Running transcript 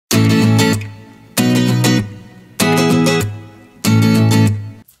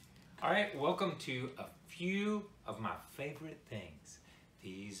right, welcome to a few of my favorite things.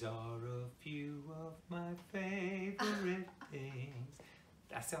 These are a few of my favorite things.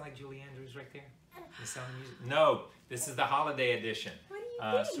 That sound like Julie Andrews right there? The Sound of Music? No, this is the holiday edition. What do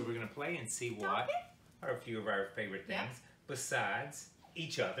you think? So we're going to play and see what are a few of our favorite things besides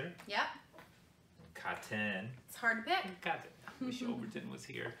each other. Yep. Cotton. It's hard to pick. Cotton. I wish Overton was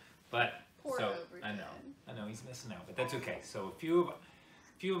here. But Poor so Overton. I know he's missing out, but that's okay. So a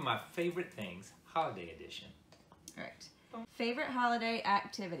few of my favorite things, holiday edition. All right. Favorite holiday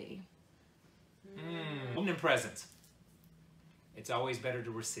activity? Opening presents. It's always better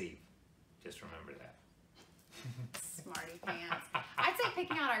to receive. Just remember that. Smarty pants. I'd say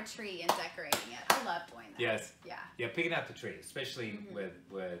picking out our tree and decorating it. I love doing that. Yes. Yeah. Yeah, picking out the tree, especially with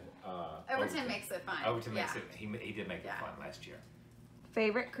Overton makes it fun. Overton makes it. He did make it fun last year.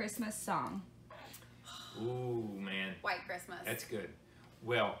 Favorite Christmas song? Ooh, man. White Christmas. That's good.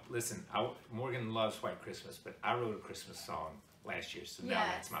 Well, listen, Morgan loves White Christmas, but I wrote a Christmas song last year, so now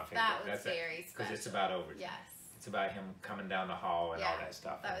that's my favorite. That was very special. Because it's about Overton. Yes. It's about him coming down the hall and all that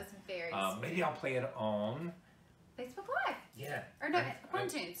stuff. That was very sweet. Maybe I'll play it on Facebook Live. Yeah. Or no,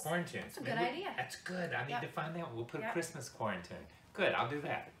 Quarantunes. Quarantunes. That's a good idea. That's good. I need to find out. We'll put a Christmas quarantine. Good, I'll do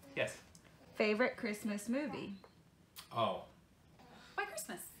that. Yes. Favorite Christmas movie? Oh. White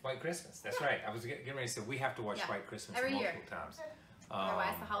Christmas. White Christmas. That's right. I was getting ready to say we have to watch White Christmas multiple times.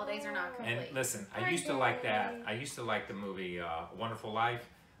 Otherwise, the holidays are not complete. And listen, I used to like that. I used to like the movie Wonderful Life,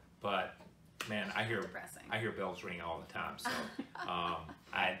 but man, I hear bells ring all the time. So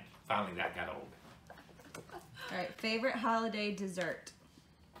I finally that got old. All right. Favorite holiday dessert?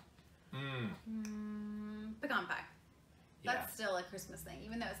 Pecan pie. That's still a Christmas thing,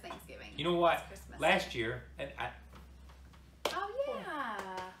 even though it's Thanksgiving. You know what? Last year, Oh yeah.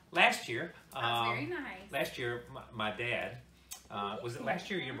 Last year, that was very nice. Last year, my dad. Was it last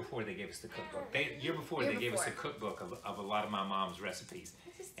year or year before they gave us the cookbook? Year before they gave us a cookbook of a lot of my mom's recipes.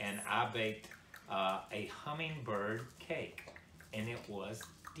 And I baked a hummingbird cake. And it was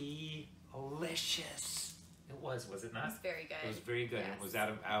delicious. It was it not? It was very good. It was very good. Yes. It was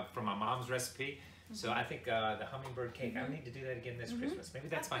out from my mom's recipe. So I think the hummingbird cake, I need to do that again this Christmas. Maybe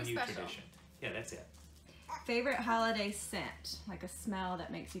that's my new tradition. Yeah, that's it. Favorite holiday scent? Like a smell that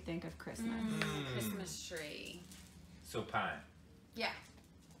makes you think of Christmas. Christmas tree. So pine. Yeah.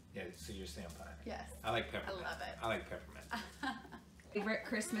 Yeah, so you're saying pine. Yes. I like peppermint. I love it. I like peppermint. Favorite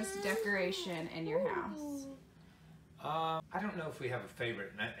Christmas decoration in your house? I don't know if we have a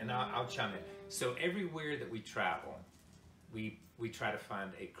favorite, and I'll chime in. So everywhere that we travel, we try to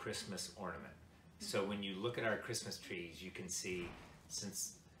find a Christmas ornament. So when you look at our Christmas trees, you can see,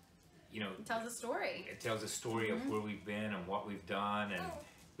 since, you know, It tells a story. It tells a story of where we've been and what we've done, and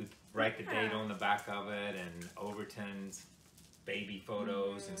we write the date on the back of it, and Overton's baby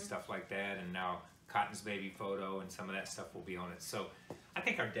photos and stuff like that, and now Cotton's baby photo, and some of that stuff will be on it. So I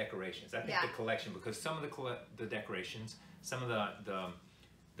think our decorations, I think the collection, because some of the decorations, some of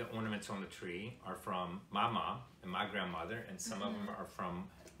the ornaments on the tree are from my mom and my grandmother, and some of them are from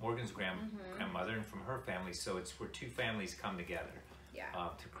Morgan's grandmother and from her family. So it's where two families come together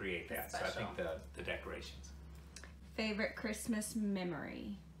to create that. So I think the decorations. Favorite Christmas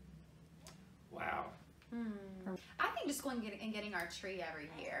memory? Wow. I think just going and getting our tree every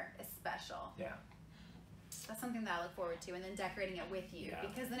year is special. Yeah. That's something that I look forward to, and then decorating it with you,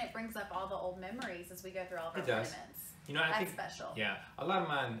 because then it brings up all the old memories as we go through all of our ornaments. You know, I think special. Yeah, a lot of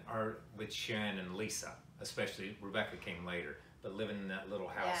mine are with Sharon and Lisa, especially. Rebecca came later, but living in that little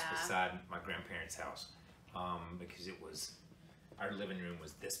house beside my grandparents' house, because our living room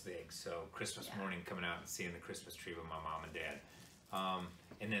was this big. So Christmas morning, coming out and seeing the Christmas tree with my mom and dad,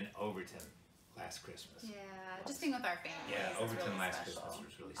 and then Overton last Christmas. Yeah, just being with our families. Yeah, Overton really last special. Christmas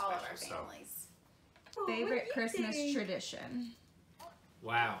was really special. All of our families. Favorite Christmas tradition?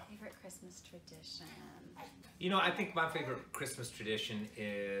 Wow. Favorite Christmas tradition. You know, I think my favorite Christmas tradition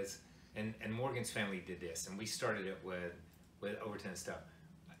is, and Morgan's family did this, and we started it with Overton and stuff.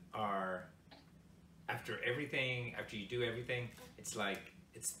 After you do everything, it's the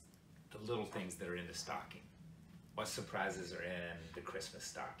little things that are in the stocking. What surprises are in the Christmas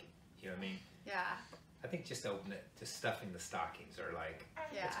stocking? You know what I mean? Yeah. I think just stuffing the stockings are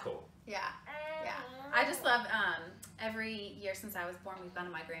it's cool. Yeah. Yeah. I just love, every year since I was born, we've gone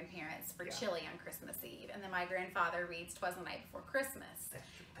to my grandparents for chili on Christmas Eve. And then my grandfather reads 'Twas the Night Before Christmas.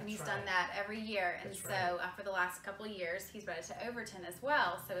 And he's done that every year. And so for the last couple of years, he's read it to Overton as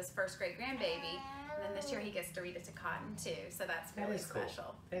well. So his first great grandbaby. And then this year he gets to read it to Cotton too. So that's really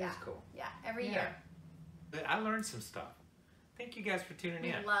special. That is cool. Yeah, every year. But I learned some stuff. Thank you guys for tuning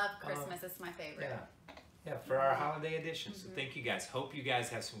in. I love Christmas. It's my favorite. Yeah. Yeah, for our holiday edition. So thank you guys. Hope you guys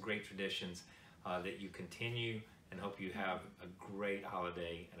have some great traditions that you continue, and hope you have a great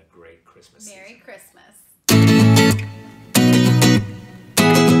holiday and a great Christmas season. Merry Christmas.